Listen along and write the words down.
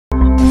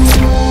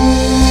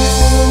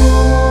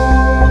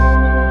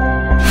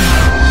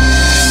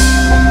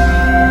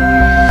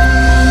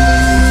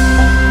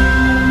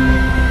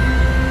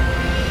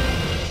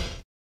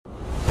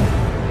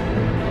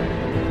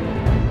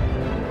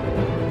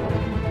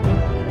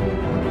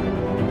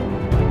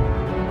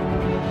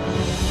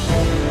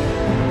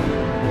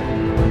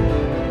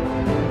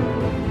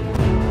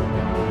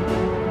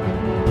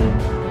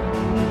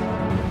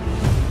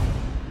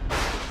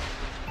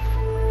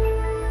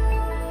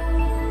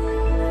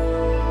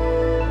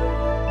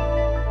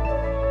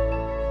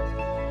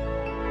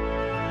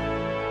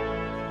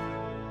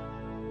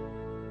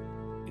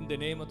the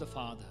name of the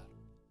Father,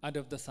 and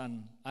of the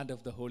Son, and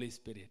of the Holy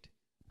Spirit.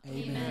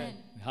 Amen.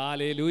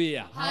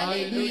 Hallelujah.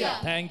 Hallelujah.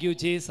 Thank you,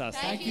 Jesus.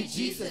 Thank you,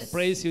 Jesus.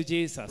 Praise you,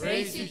 Jesus.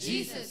 Praise you,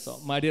 Jesus. So,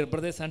 my dear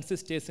brothers and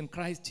sisters in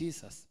Christ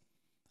Jesus,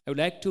 I would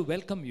like to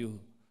welcome you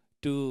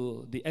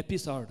to the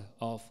episode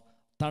of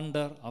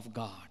Thunder of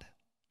God.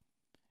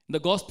 In the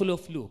Gospel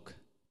of Luke,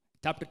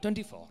 chapter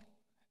 24,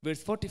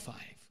 verse 45,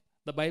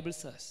 the Bible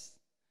says,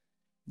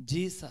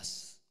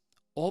 Jesus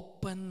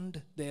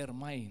opened their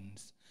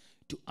minds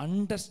to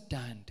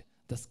understand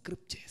the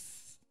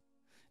scriptures.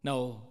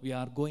 Now we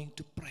are going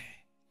to pray.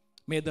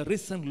 May the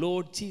risen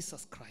Lord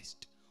Jesus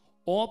Christ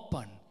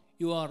open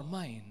your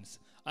minds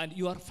and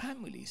your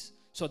families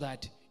so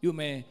that you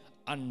may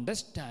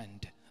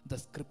understand the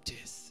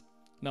scriptures.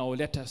 Now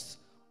let us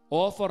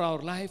offer our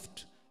life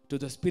to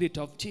the Spirit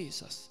of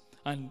Jesus,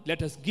 and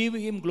let us give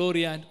Him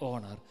glory and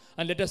honor,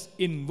 and let us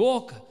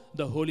invoke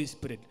the Holy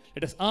Spirit.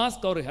 Let us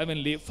ask our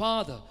Heavenly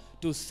Father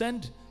to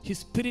send His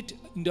Spirit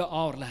into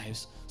our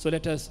lives. So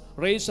let us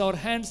raise our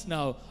hands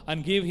now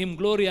and give Him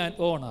glory and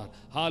honor.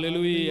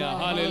 Hallelujah,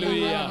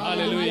 hallelujah,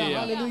 hallelujah,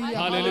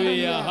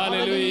 hallelujah,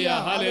 hallelujah,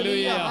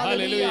 hallelujah,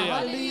 hallelujah,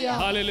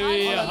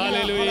 hallelujah,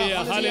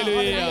 hallelujah,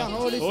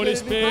 hallelujah. Holy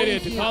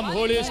Spirit, come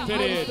Holy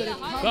Spirit,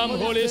 come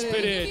Holy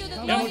Spirit,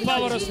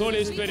 empower us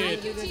Holy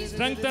Spirit,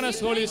 strengthen us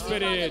Holy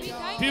Spirit,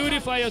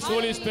 purify us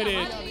Holy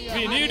Spirit.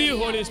 We need you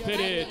Holy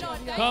Spirit.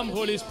 Come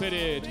Holy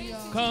Spirit,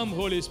 come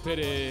Holy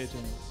Spirit.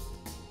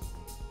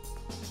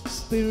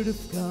 Spirit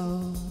of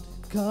God,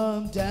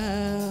 come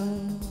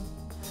down.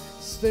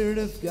 Spirit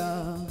of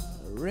God,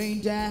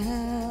 rain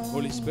down.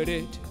 Holy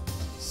Spirit.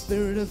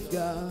 Spirit of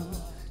God,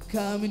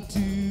 come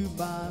into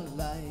my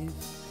life.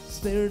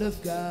 Spirit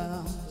of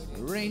God,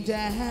 rain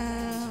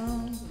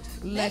down.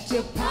 Let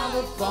your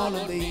power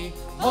follow me.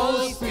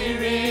 Holy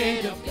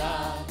Spirit of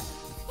God,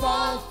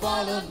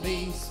 follow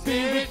me.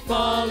 Spirit,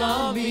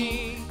 follow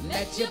me.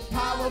 Let your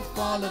power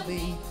follow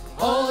me.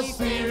 Holy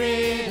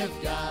Spirit of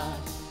God,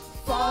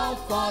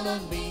 follow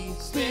me.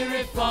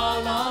 Spirit,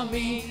 follow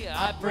me.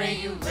 I pray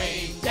you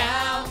rain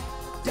down,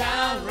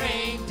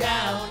 rain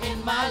down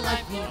in my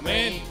life. You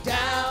rain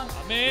down,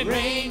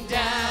 rain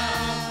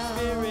down.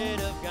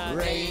 Spirit of God,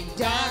 rain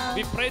down.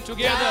 We pray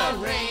together.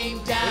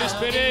 Rain down. Holy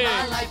Spirit, in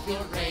my life. You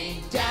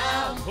rain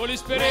down. Holy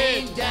Spirit,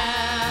 rain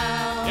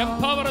down.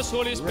 Empower us,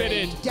 Holy Spirit.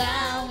 Rain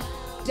down,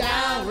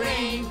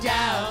 rain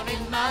down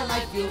in my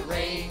life. You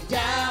rain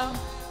down,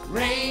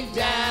 rain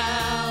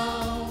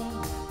down.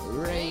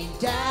 Rain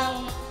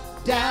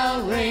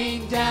down,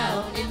 rain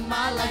down in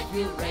my life.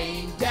 You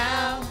rain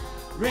down,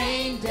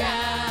 rain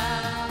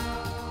down.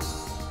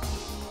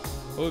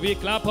 Oh, we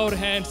clap our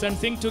hands and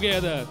sing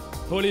together.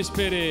 Holy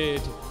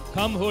Spirit,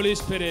 come Holy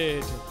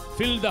Spirit,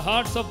 fill the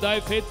hearts of thy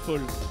faithful,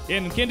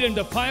 enkindle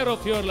the fire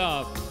of your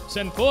love.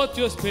 Send forth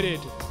your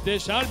Spirit, they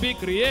shall be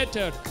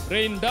created.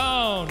 Rain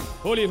down,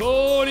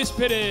 Holy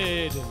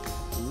Spirit.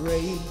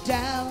 Rain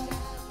down,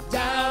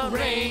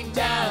 rain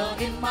down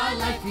in my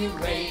life. You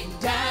rain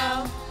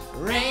down,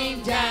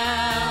 rain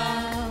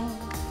down.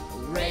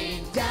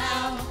 Rain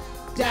down,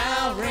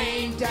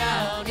 rain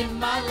down in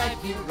my life.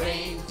 You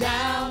rain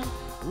down,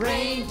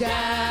 rain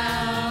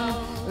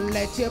down.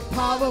 Let your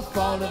power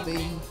follow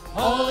me.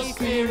 Holy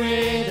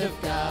Spirit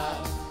of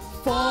God,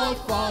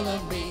 follow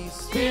me.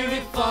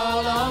 Spirit,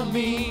 follow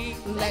me.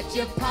 Let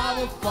your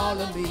power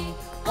follow me.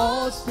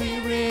 Oh,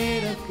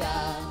 Spirit of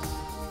God,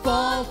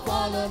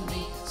 follow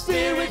me.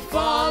 Spirit,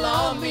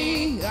 follow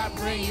me. I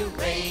pray you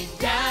rain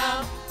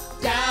down,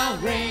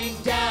 rain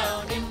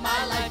down in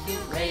my life. You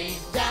rain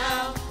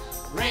down,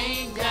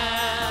 rain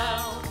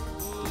down.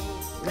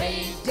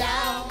 Rain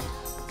down,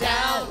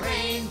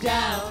 rain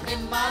down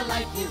in my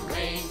life. You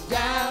rain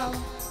down,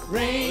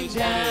 rain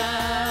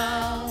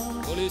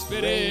down. Holy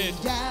Spirit,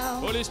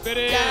 Holy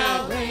Spirit,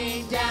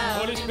 rain down.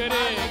 Holy Spirit,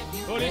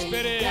 Holy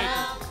Spirit,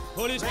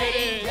 Holy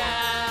Spirit,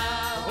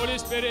 Holy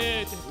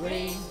Spirit,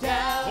 rain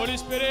down, Holy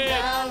Spirit,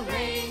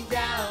 rain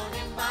down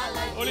in my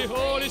life.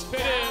 Holy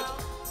Spirit,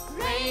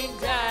 rain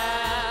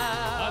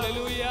down.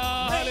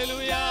 Hallelujah,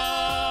 hallelujah.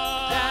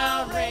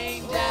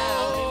 Rain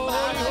down in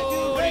my life.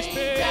 Holy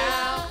Spirit,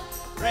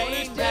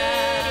 Rain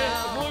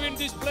down. move in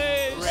this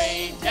place.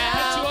 Rain down.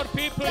 Touch your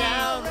people,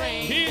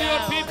 heal your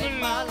people,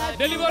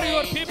 deliver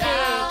your people.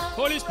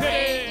 Holy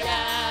Spirit,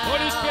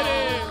 Holy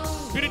Spirit,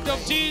 Spirit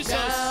of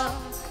Jesus.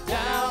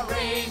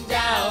 Rain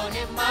down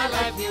in my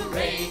life. You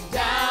rain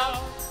down,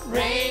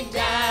 rain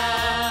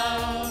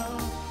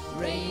down.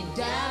 Rain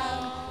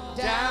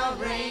down,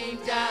 rain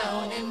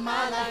down in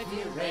my life.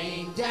 You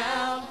rain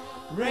down,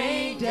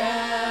 rain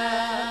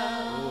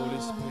down.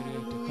 Holy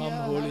Spirit, come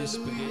Holy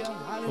Spirit,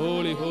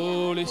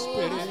 Holy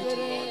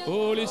Spirit,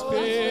 Holy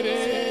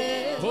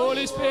Spirit,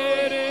 Holy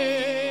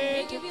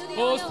Spirit,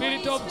 oh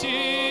Spirit of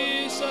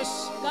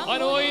Jesus,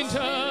 anoint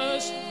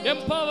us,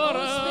 empower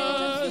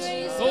us,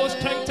 oh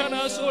strengthen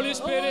us, Holy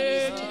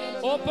Spirit,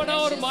 open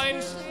our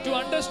minds to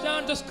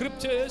understand the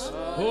scriptures,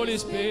 Holy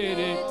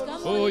Spirit,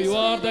 oh you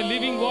are the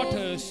living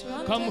waters,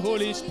 come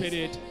Holy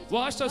Spirit,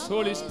 wash us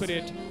Holy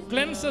Spirit,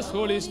 cleanse us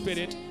Holy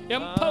Spirit,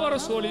 empower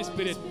us Holy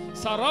Spirit,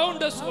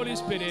 surround us Holy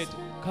Spirit,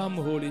 Come,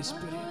 Holy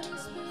Spirit.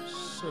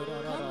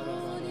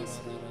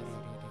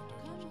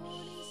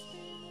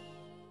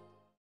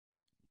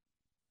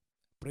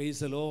 Praise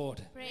the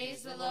Lord.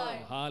 Praise the Lord.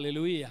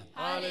 Hallelujah.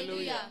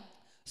 Hallelujah.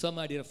 So,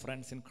 my dear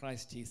friends in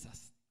Christ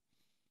Jesus,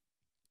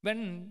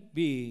 when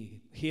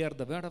we hear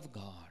the word of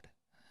God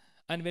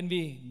and when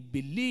we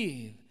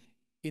believe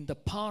in the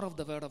power of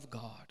the word of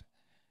God,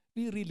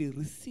 we really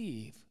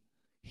receive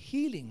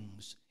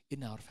healings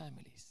in our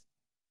families.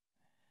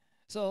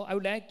 So I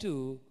would like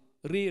to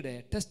read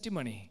a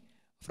testimony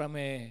from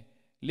a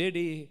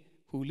lady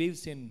who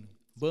lives in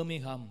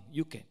Birmingham,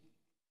 UK.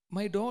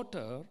 My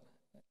daughter,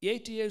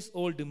 8 years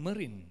old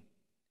Marin,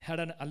 had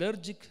an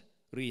allergic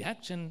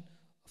reaction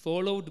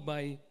followed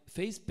by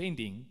face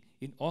painting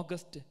in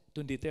August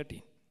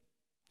 2013.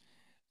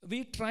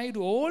 We tried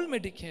all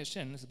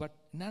medications, but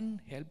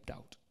none helped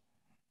out.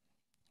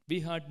 We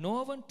had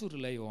no one to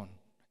rely on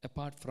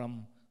apart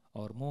from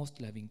our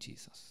most loving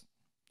Jesus.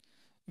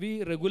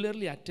 We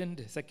regularly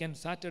attend Second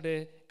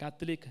Saturday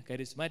Catholic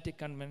Charismatic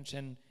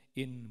Convention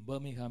in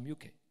Birmingham,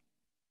 UK.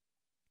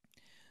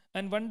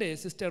 And one day,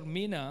 Sister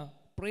Meena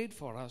prayed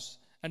for us,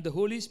 and the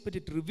Holy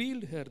Spirit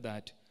revealed her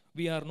that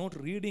we are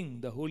not reading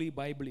the Holy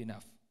Bible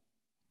enough.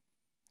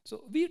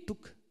 So we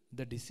took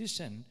the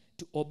decision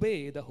to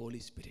obey the Holy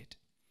Spirit.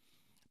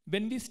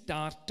 When we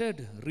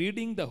started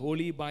reading the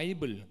Holy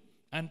Bible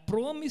and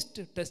promised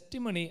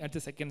testimony at the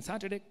Second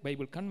Saturday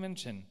Bible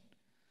Convention,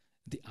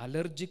 the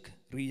allergic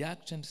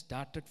reaction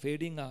started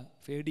fading,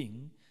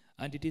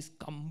 and it is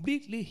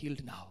completely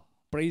healed now.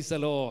 Praise the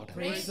Lord.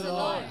 Praise the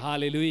Lord.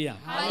 Hallelujah.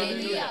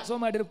 Hallelujah. So,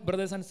 my dear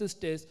brothers and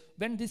sisters,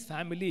 when this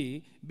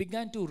family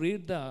began to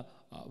read the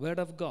Word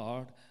of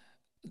God,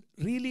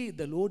 really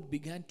the Lord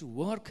began to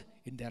work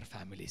in their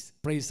families.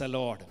 Praise the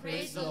Lord.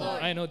 Praise the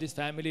Lord. I know this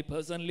family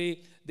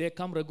personally. They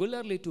come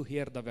regularly to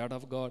hear the Word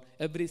of God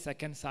every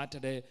second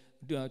Saturday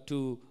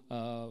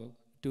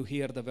to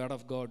hear the Word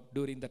of God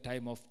during the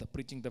time of the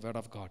preaching the Word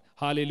of God.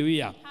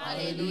 Hallelujah.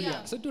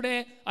 Hallelujah. So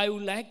today I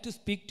would like to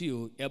speak to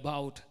you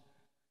about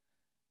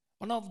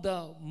one of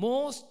the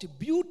most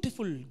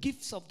beautiful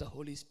gifts of the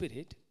Holy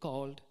Spirit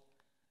called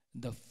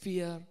the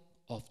fear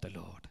of the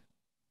Lord.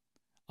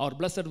 Our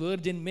Blessed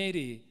Virgin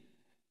Mary,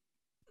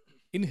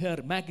 in her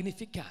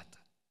Magnificat,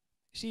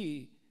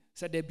 she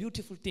said a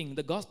beautiful thing.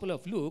 The Gospel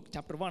of Luke,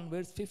 chapter 1,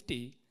 verse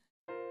 50.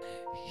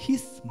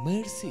 His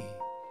mercy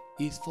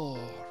is for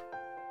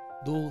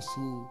those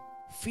who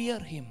fear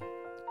him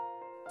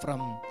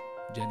from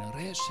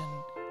generation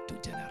to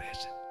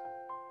generation.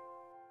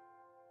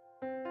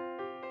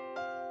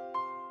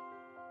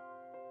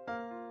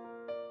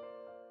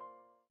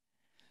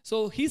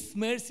 So his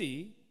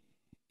mercy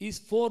is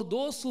for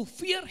those who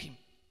fear him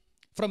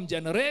from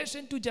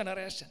generation to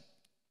generation.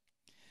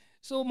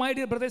 So, my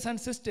dear brothers and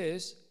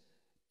sisters,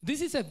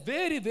 this is a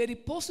very, very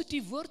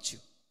positive virtue,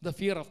 the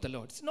fear of the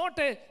Lord. It's not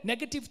a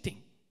negative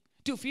thing.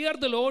 To fear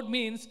the Lord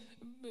means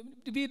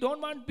we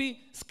don't want to be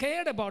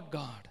scared about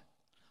God.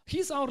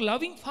 He's our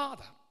loving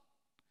Father.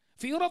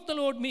 Fear of the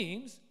Lord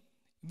means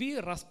we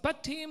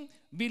respect him,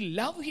 we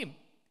love him.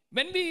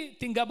 When we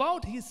think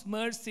about his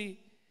mercy,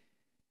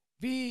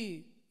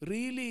 we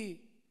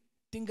really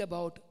think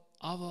about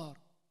our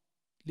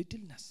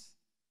littleness.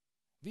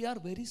 We are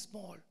very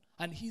small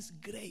and he's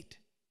great.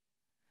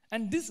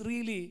 And this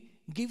really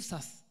gives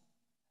us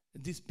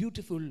this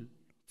beautiful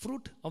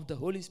fruit of the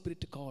Holy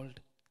Spirit called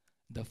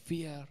the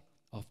fear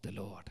of the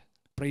Lord.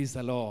 Praise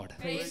the Lord.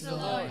 Praise the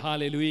Lord.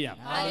 Hallelujah.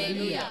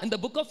 Hallelujah. In the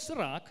book of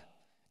Sirach,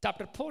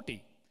 chapter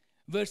 40,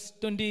 verse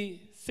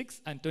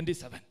 26 and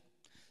 27.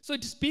 So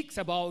it speaks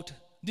about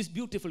this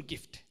beautiful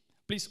gift.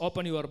 Please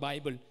open your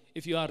Bible.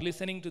 If you are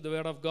listening to the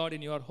word of God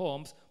in your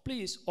homes,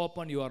 please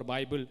open your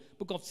Bible.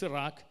 Book of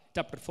Sirach,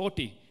 chapter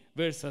 40,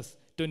 verses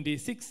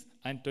 26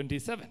 and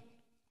 27.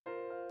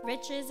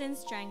 Riches and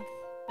strength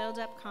build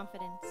up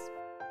confidence,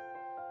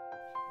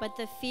 but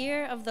the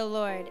fear of the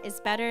Lord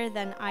is better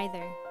than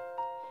either.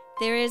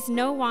 There is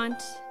no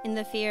want in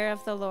the fear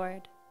of the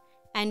Lord,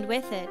 and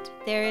with it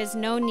there is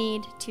no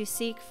need to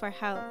seek for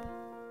help.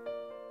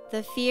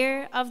 The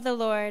fear of the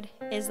Lord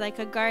is like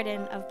a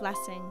garden of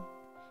blessing,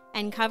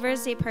 and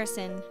covers a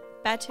person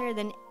better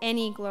than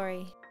any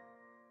glory.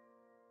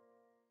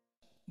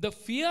 The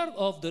fear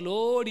of the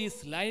Lord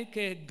is like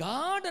a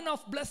garden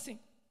of blessing.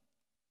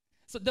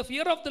 So the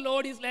fear of the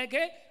Lord is like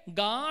a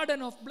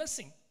garden of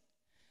blessing.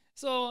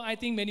 So I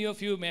think many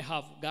of you may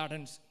have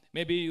gardens.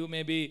 Maybe you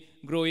may be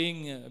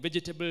growing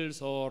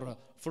vegetables or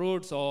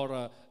fruits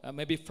or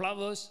maybe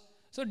flowers.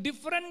 So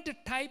different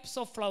types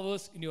of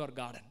flowers in your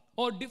garden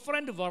or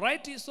different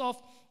varieties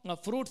of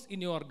fruits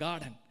in your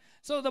garden.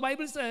 So the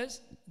Bible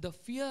says the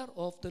fear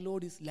of the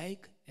Lord is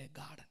like a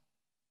garden.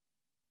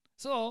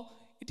 So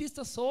it is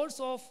the source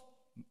of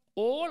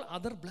all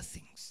other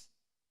blessings.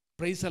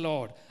 Praise the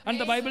Lord. And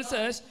the Bible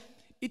says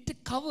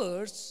it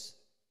covers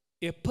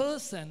a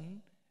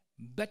person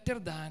better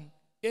than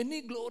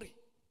any glory.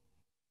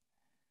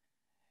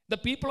 The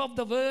people of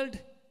the world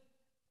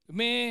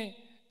may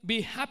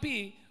be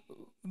happy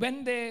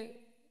when they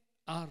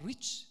are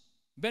rich,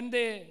 when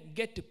they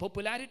get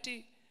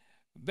popularity,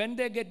 when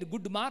they get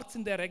good marks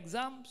in their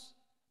exams.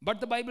 But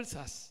the Bible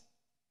says,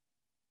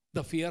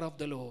 the fear of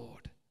the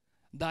Lord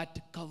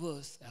that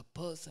covers a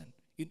person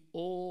in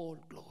all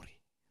glory.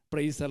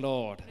 Praise the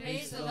Lord.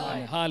 Praise the Lord.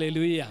 And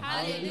hallelujah.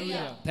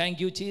 Hallelujah. Thank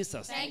you,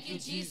 Jesus. Thank you,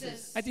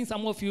 Jesus. I think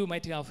some of you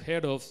might have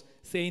heard of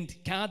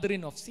Saint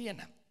Catherine of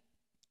Siena.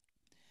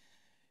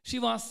 She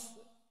was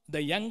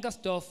the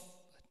youngest of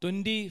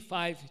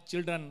 25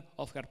 children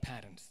of her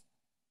parents.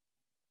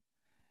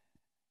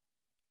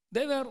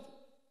 They were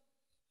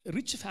a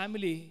rich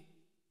family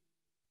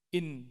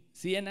in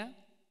Siena.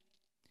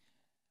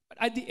 But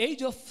at the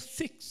age of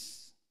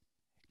 6,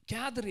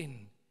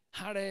 Catherine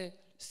had a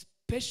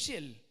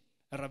special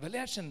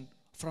revelation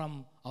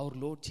from our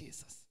Lord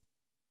Jesus.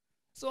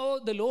 So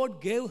the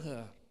Lord gave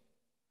her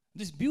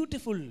this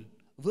beautiful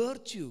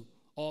virtue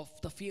of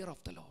the fear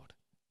of the Lord.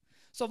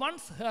 So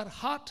once her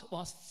heart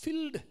was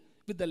filled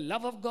with the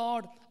love of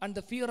God and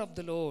the fear of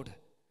the Lord,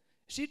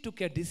 she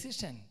took a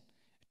decision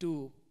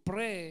to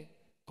pray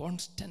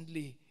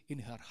constantly in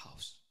her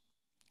house.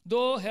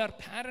 Though her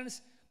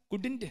parents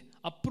couldn't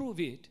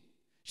approve it,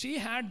 she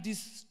had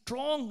this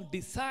strong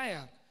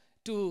desire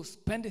to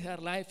spend her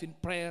life in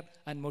prayer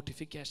and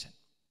mortification.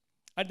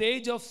 At the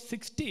age of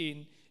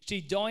 16,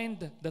 she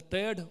joined the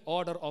Third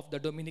Order of the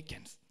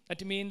Dominicans.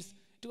 That means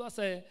it was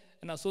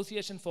an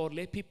association for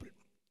lay people.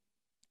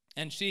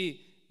 And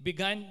she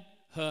began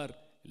her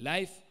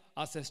life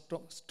as a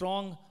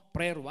strong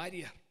prayer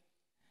warrior.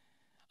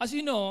 As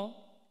you know,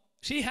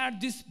 she had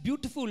this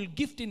beautiful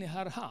gift in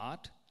her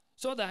heart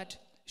so that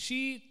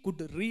she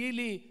could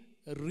really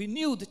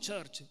renew the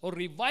church or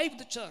revive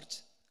the church.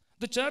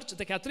 The church,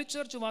 the Catholic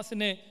Church, was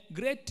in a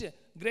great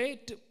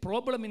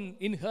problem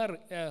in her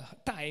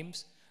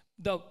times.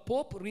 The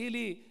Pope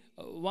really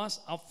was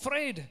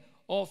afraid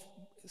of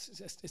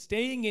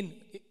staying in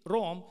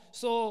Rome,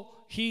 so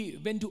he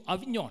went to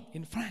Avignon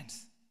in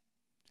France.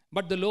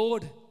 But the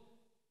Lord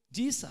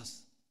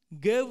Jesus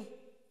gave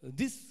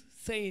this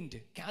saint,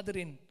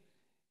 Catherine,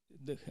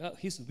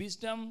 his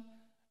wisdom,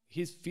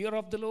 his fear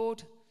of the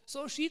Lord,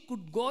 so she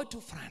could go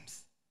to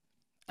France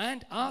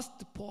and ask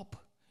the Pope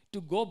to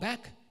go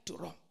back to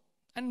Rome.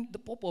 And the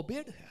Pope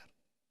obeyed her.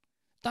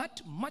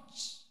 That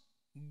much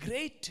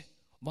great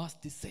was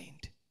the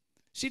saint.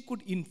 She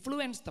could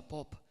influence the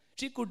Pope.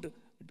 She could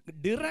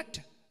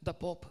direct the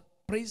Pope.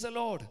 Praise the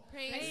Lord.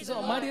 Praise So,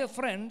 the my Lord. dear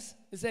friends,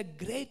 it's a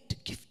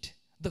great gift,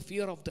 the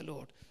fear of the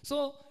Lord.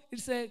 So,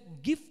 it's a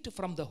gift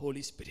from the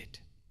Holy Spirit.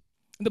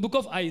 In the book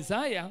of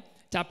Isaiah,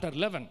 chapter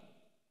 11,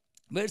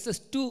 verses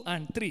 2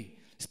 and 3,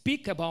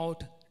 speak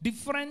about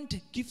different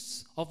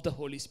gifts of the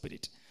Holy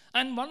Spirit.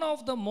 And one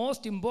of the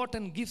most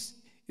important gifts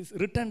is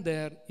written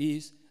there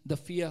is the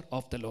fear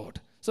of the Lord.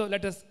 So,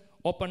 let us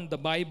open the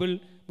Bible,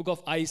 book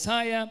of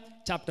Isaiah,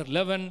 chapter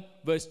 11,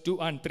 verse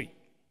 2 and 3.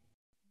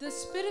 The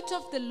Spirit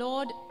of the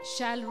Lord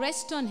shall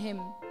rest on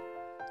him,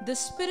 the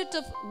Spirit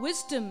of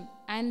wisdom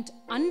and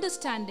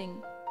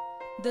understanding,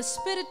 the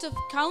Spirit of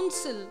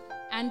counsel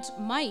and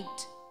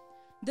might,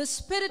 the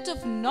Spirit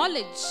of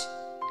knowledge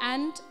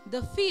and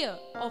the fear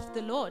of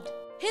the Lord.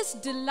 His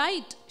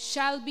delight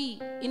shall be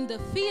in the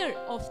fear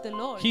of the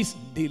Lord. His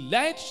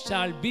delight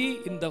shall be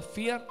in the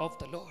fear of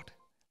the Lord.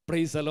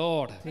 Praise the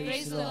Lord.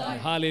 Praise the Lord.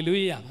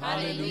 Hallelujah.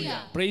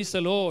 Hallelujah. Praise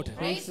the Lord.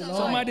 Praise the So,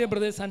 Lord. my dear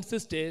brothers and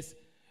sisters,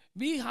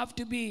 we have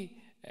to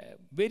be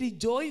very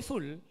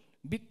joyful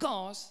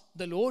because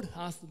the Lord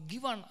has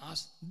given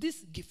us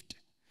this gift.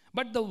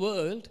 But the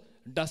world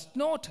does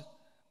not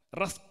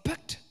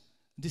respect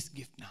this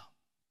gift now.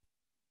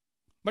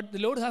 But the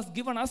Lord has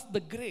given us the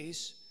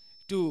grace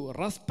to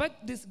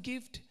respect this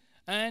gift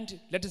and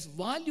let us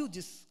value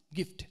this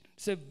gift.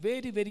 It's a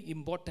very, very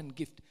important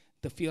gift,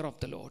 the fear of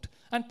the Lord.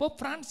 And Pope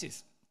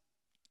Francis,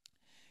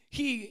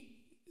 he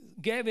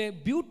gave a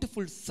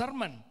beautiful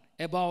sermon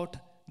about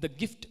the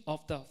gift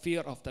of the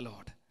fear of the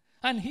Lord.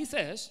 And he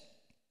says,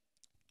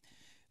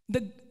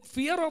 the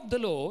fear of the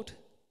Lord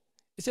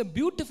is a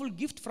beautiful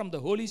gift from the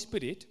Holy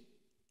Spirit.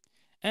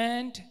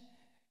 And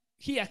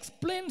he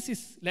explains it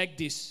like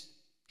this.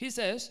 He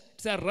says,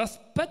 it's a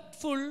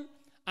respectful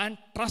and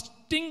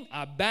trusting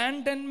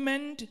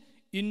abandonment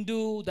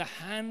into the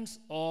hands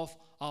of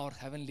our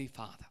Heavenly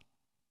Father.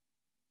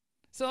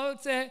 So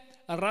it's a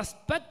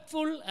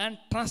respectful and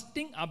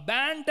trusting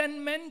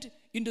abandonment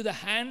into the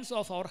hands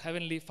of our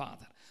Heavenly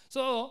Father.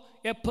 So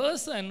a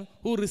person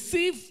who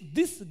receives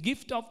this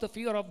gift of the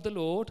fear of the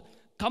Lord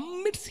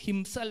commits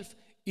himself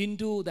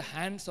into the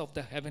hands of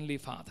the Heavenly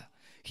Father.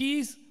 He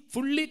is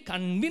fully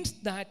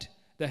convinced that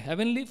the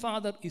Heavenly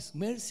Father is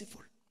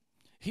merciful.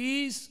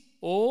 He is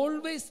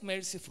always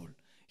merciful.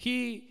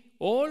 He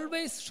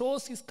always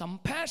shows his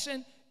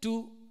compassion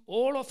to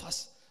all of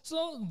us.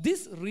 So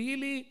this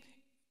really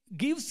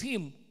gives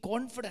him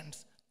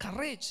confidence,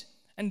 courage.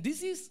 And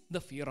this is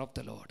the fear of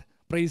the Lord.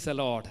 Praise the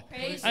Lord.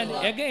 Praise And the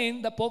Lord.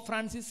 again, the Pope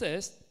Francis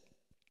says,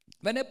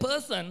 when a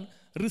person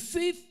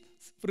receives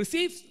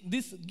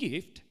this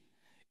gift,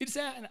 it's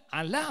an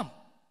alarm.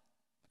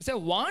 It's a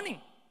warning.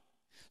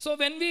 So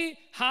when we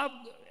have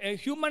a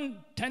human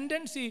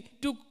tendency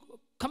to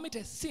commit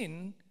a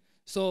sin,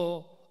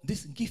 so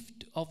this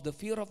gift of the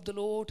fear of the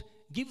Lord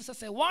gives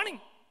us a warning.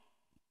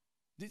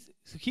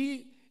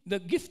 The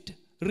gift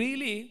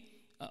really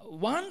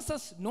wants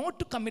us not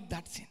to commit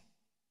that sin.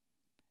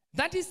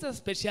 That is the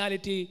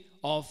speciality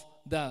of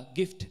the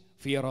gift,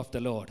 fear of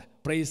the Lord.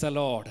 Praise the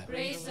Lord.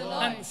 Praise the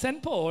Lord. And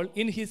St. Paul,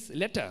 in his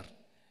letter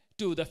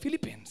to the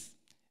Philippians,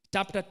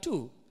 chapter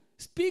 2,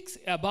 speaks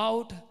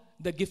about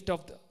the gift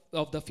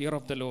of the fear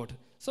of the Lord.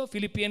 So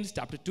Philippians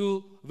chapter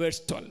 2, verse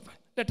 12.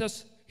 Let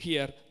us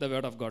hear the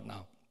word of God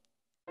now.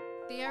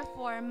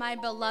 Therefore, my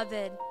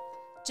beloved,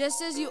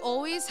 just as you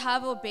always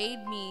have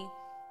obeyed me,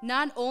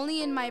 not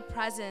only in my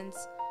presence,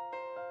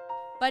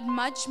 but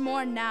much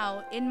more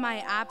now in my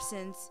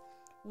absence,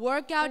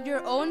 work out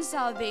your own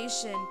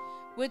salvation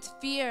with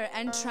fear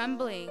and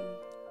trembling.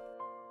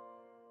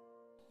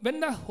 When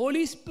the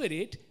Holy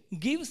Spirit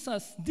gives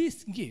us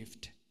this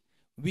gift,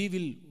 we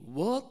will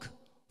work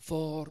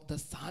for the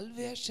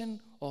salvation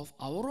of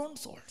our own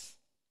souls.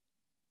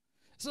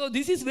 So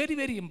this is very,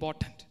 very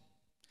important.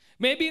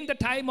 Maybe in the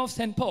time of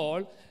St.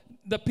 Paul,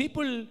 the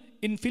people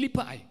in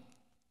Philippi,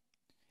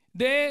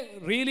 they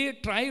really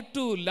tried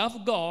to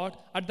love God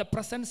at the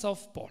presence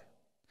of Paul.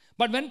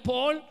 But when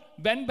Paul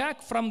went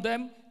back from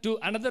them to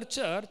another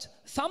church,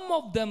 some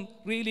of them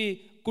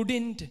really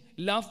couldn't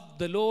love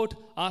the Lord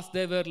as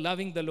they were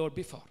loving the Lord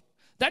before.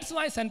 That's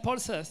why St. Paul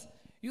says,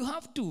 you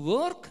have to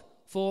work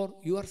for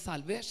your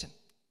salvation.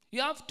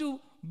 You have to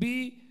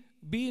be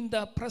in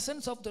the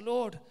presence of the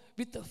Lord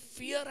with the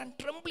fear and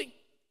trembling.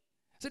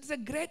 So it's a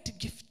great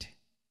gift.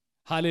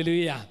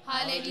 Hallelujah.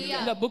 Hallelujah.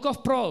 In the book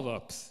of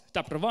Proverbs,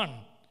 chapter 1,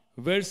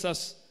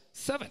 verses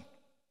 7,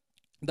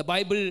 the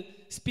Bible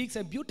speaks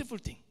a beautiful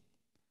thing.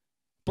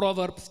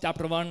 Proverbs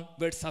chapter 1,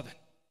 verse 7.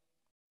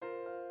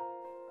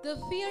 The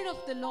fear of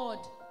the Lord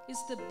is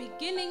the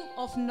beginning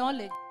of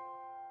knowledge.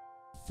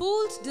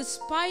 Fools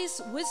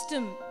despise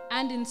wisdom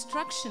and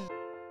instruction.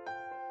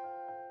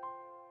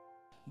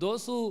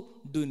 Those who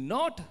do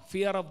not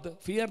fear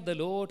the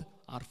Lord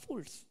are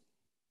fools.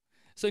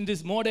 So in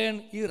this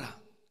modern era,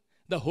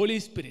 the Holy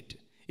Spirit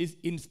is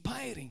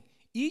inspiring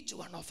each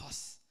one of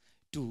us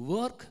to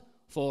work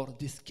for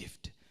this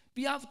gift.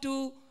 We have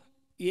to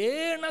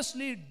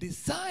earnestly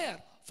desire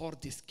for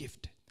this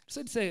gift. So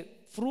it's a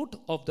fruit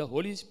of the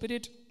Holy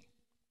Spirit.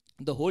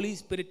 The Holy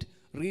Spirit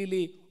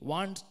really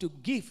wants to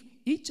give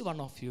each one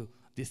of you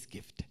this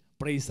gift.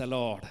 Praise the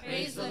Lord.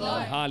 Praise the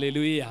Lord.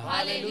 Hallelujah.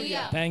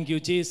 Hallelujah. Thank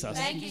you, Jesus.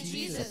 Thank you,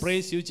 Jesus.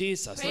 Praise you,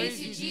 Jesus.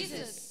 Praise you,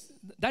 Jesus.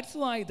 That's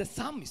why the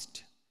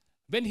psalmist,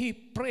 when he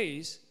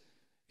prays,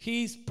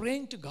 he is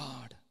praying to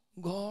God.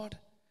 God,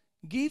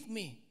 give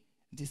me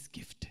this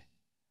gift.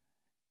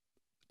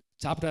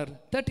 Chapter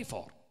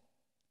 34.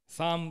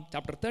 Psalm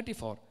chapter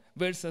 34,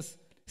 verses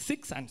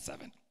 6 and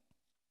 7.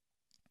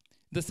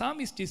 The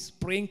psalmist is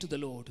praying to the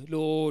Lord.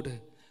 Lord,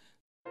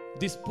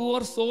 this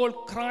poor soul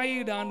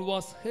cried and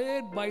was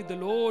heard by the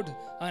Lord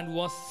and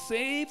was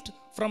saved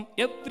from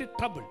every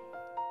trouble.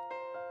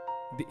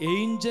 The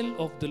angel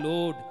of the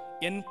Lord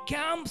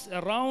encamps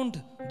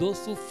around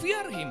those who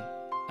fear him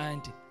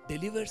and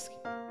delivers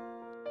him.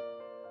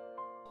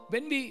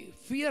 When we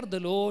fear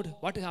the Lord,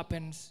 what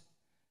happens?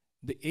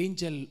 The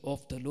angel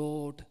of the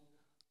Lord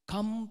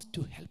comes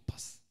to help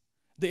us.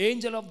 The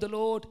angel of the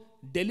Lord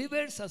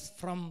delivers us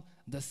from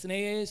the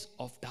snares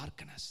of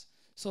darkness.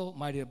 So,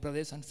 my dear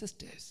brothers and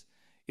sisters,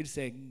 it's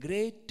a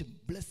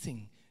great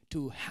blessing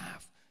to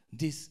have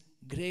this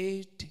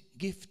great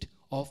gift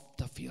of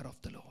the fear of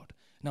the Lord.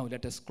 Now,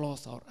 let us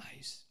close our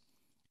eyes.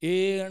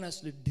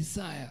 Earnestly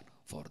desire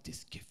for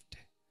this gift.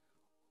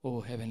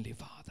 Oh, Heavenly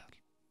Father,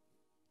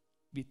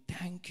 we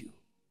thank you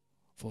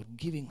for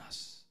giving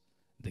us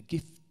the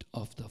gift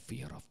of the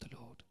fear of the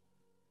Lord.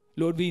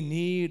 Lord, we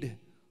need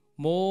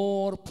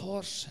more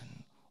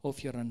portion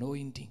of your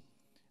anointing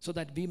so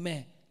that we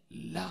may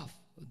love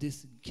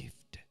this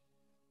gift,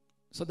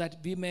 so that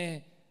we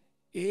may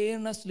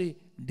earnestly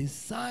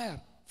desire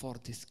for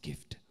this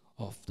gift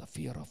of the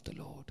fear of the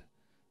Lord.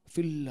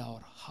 Fill our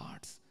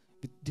hearts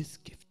with this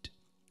gift.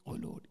 Oh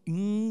Lord,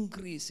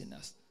 increase in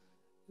us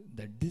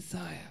the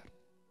desire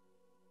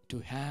to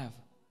have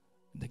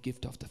the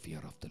gift of the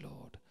fear of the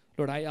Lord.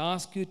 Lord, I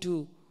ask you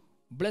to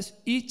bless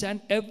each and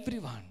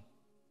everyone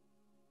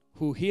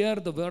who hear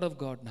the word of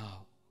God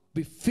now.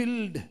 Be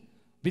filled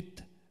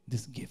with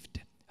this gift.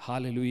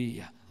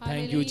 Hallelujah.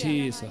 Thank you,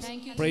 Jesus.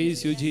 Thank you,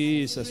 Praise you,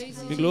 Jesus.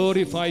 We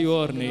glorify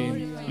your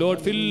name.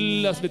 Lord,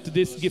 fill us with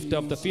this gift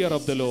of the fear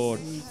of the Lord.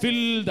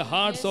 Fill the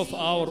hearts of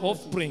our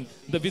offspring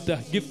with the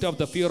gift of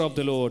the fear of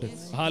the Lord.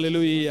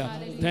 Hallelujah.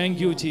 Thank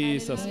you,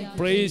 Jesus.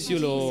 Praise you,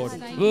 Lord.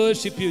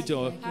 Worship you,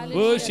 Lord.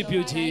 Worship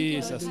you,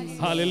 Jesus.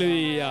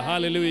 Hallelujah.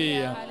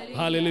 Hallelujah.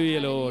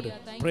 Hallelujah, Lord.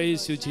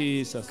 Praise you,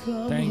 Jesus.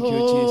 Thank you,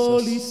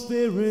 Holy Jesus.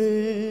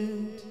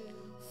 Spirit,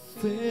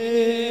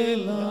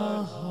 fill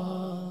our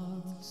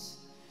hearts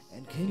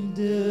and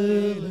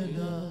kindle in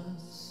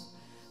us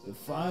the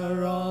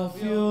fire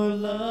of your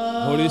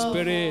love. Holy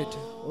Spirit,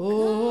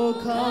 Oh,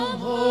 come,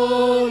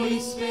 Holy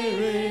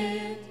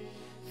Spirit,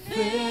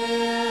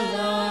 fill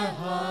our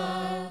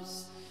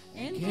hearts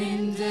and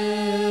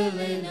kindle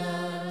in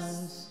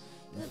us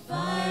the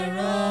fire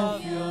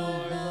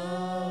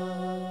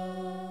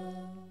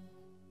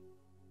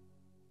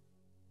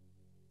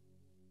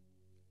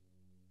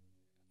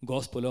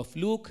Gospel of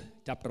Luke,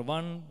 chapter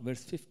 1,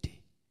 verse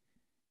 50.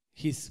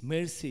 His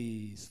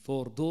mercies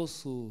for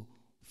those who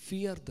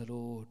fear the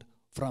Lord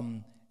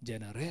from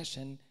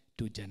generation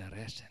to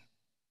generation.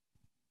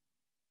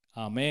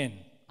 Amen.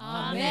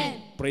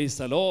 Amen. Praise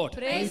the Lord.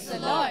 Praise the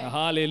Lord.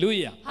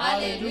 Hallelujah.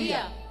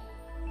 Hallelujah.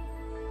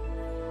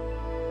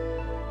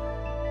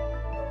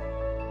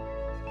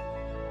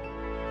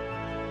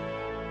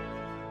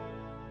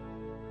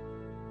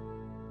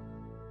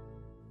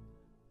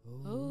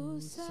 O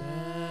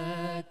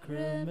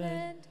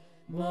sacrament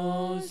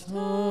most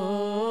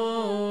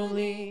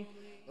holy,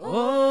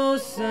 O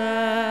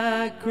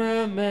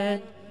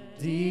sacrament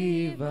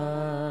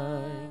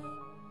divine,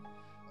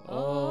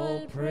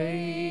 all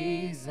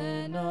praise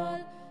and all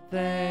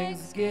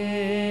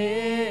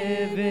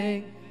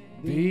thanksgiving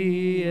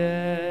be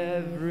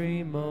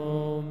every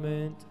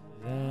moment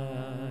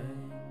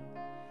thine.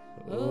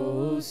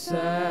 O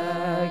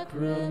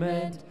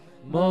sacrament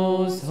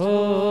most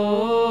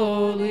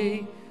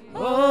holy,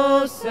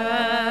 O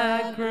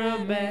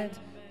sacrament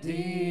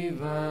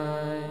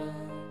divine,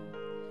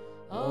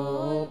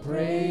 all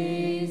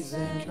praise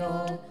and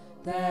all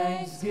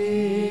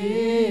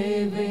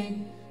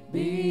thanksgiving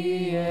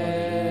be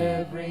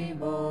every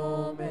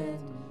moment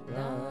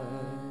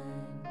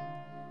thine.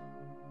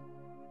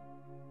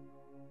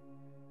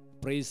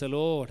 Praise the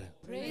Lord.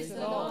 Praise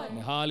the Lord.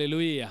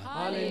 Hallelujah.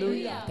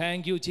 Hallelujah.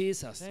 Thank you,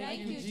 Jesus.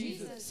 Thank you,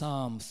 Jesus.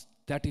 Psalms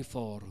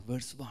 34,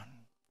 verse 1.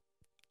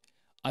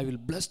 I will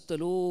bless the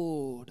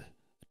Lord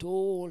at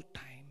all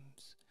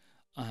times,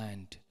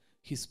 and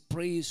his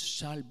praise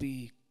shall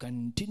be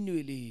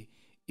continually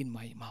in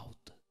my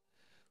mouth.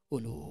 O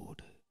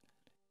Lord,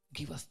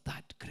 give us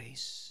that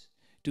grace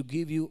to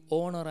give you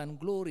honor and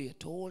glory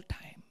at all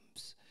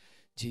times.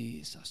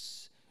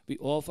 Jesus, we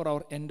offer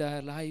our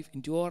entire life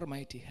into your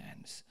mighty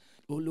hands.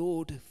 O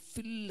Lord,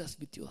 fill us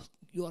with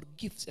your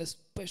gifts,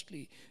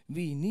 especially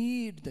we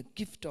need the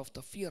gift of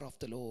the fear of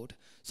the Lord.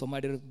 So my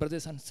dear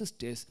brothers and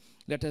sisters,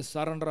 let us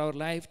surrender our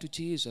life to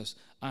Jesus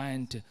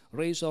and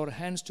raise our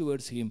hands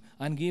towards him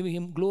and give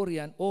him glory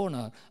and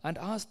honor and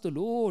ask the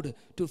Lord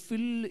to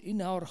fill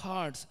in our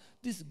hearts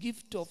this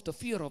gift of the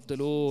fear of the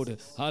Lord.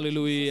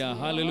 Hallelujah,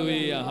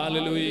 hallelujah,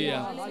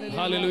 hallelujah,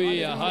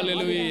 hallelujah,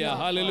 hallelujah,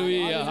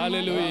 hallelujah,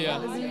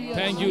 hallelujah.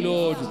 Thank you,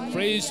 Lord.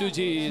 Praise you,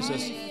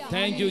 Jesus.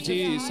 Thank you,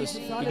 Jesus.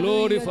 We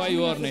glorify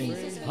your name.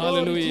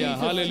 Hallelujah,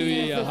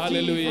 hallelujah,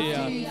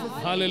 hallelujah,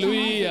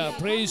 hallelujah.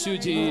 Praise you,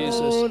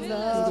 Jesus.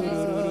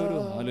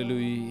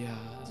 Hallelujah.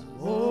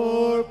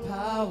 More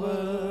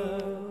power,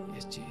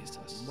 Yes,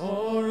 Jesus.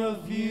 more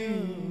of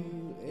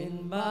you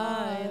in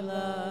my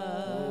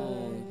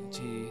life.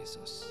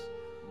 Jesus.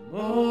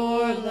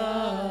 More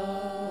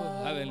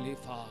love, Heavenly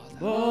Father.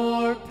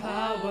 more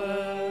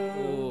power,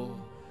 Oh,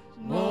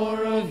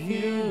 more of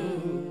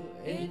you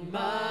in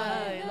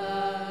my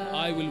life.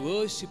 I will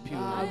worship you.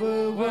 I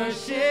will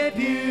worship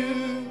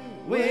you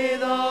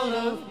with all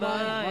of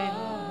my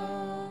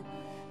heart,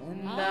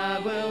 and I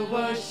will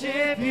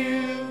worship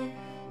you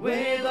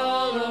with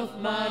all of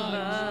my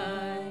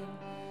mind,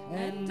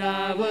 and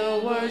I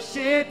will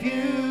worship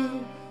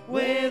you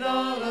with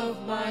all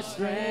of my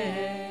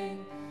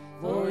strength,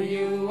 for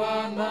you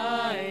are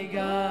my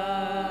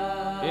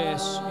God.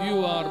 Yes,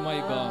 you are my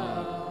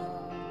God.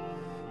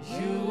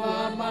 You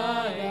are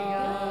my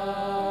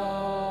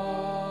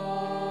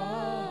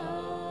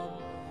God.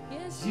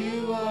 Yes,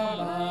 You are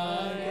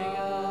my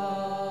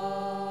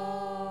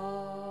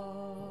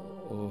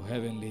God. Oh,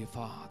 Heavenly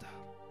Father,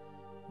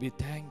 we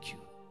thank you,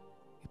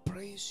 we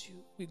praise you,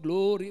 we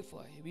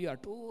glorify, we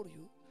adore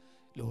you,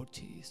 Lord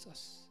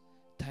Jesus.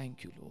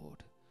 Thank you,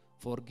 Lord,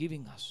 for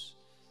giving us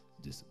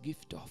this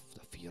gift of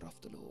the fear of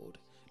the Lord.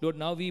 Lord,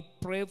 now we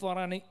pray for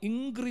an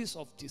increase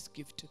of this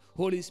gift.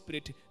 Holy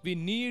Spirit, we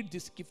need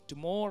this gift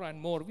more and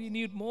more. We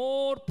need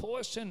more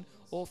portion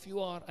of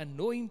your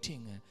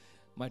anointing.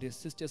 My dear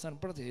sisters and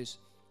brothers,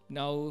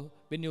 now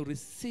when you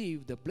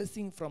receive the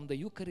blessing from the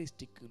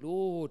Eucharistic,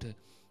 Lord,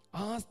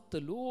 ask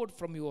the Lord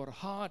from your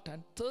heart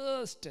and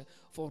thirst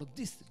for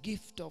this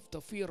gift of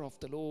the fear of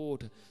the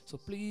Lord. So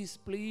please,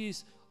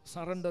 please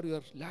surrender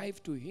your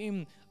life to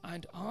him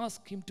and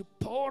ask him to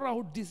pour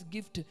out this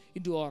gift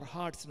into our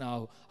hearts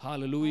now.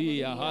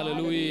 Hallelujah,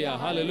 hallelujah,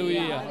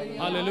 hallelujah,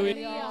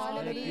 hallelujah.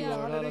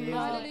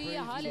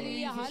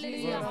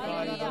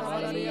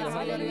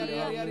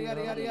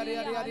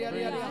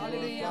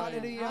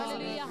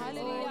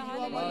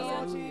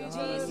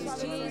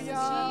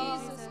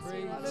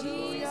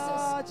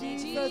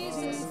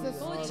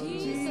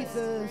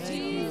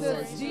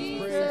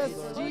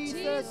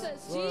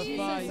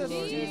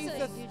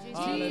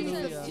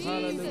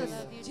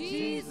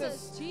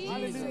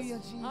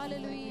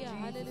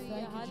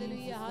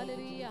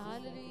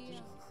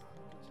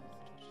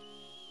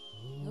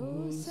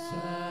 O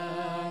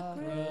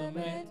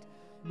sacrament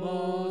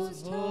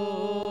most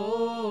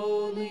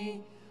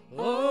holy,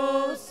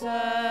 O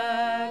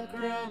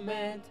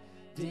sacrament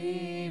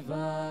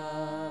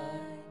divine,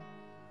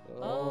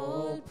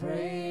 all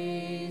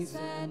praise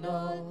and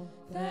all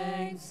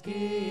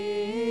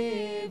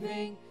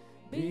thanksgiving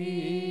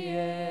be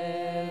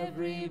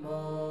every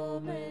moment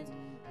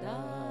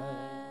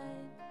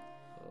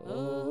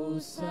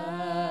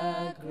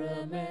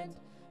sacrament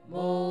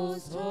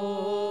most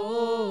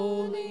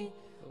holy,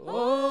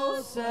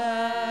 O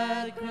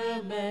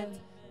sacrament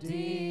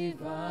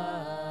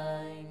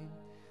divine,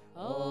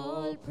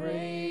 all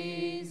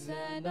praise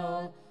and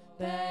all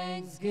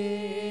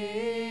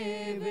thanksgiving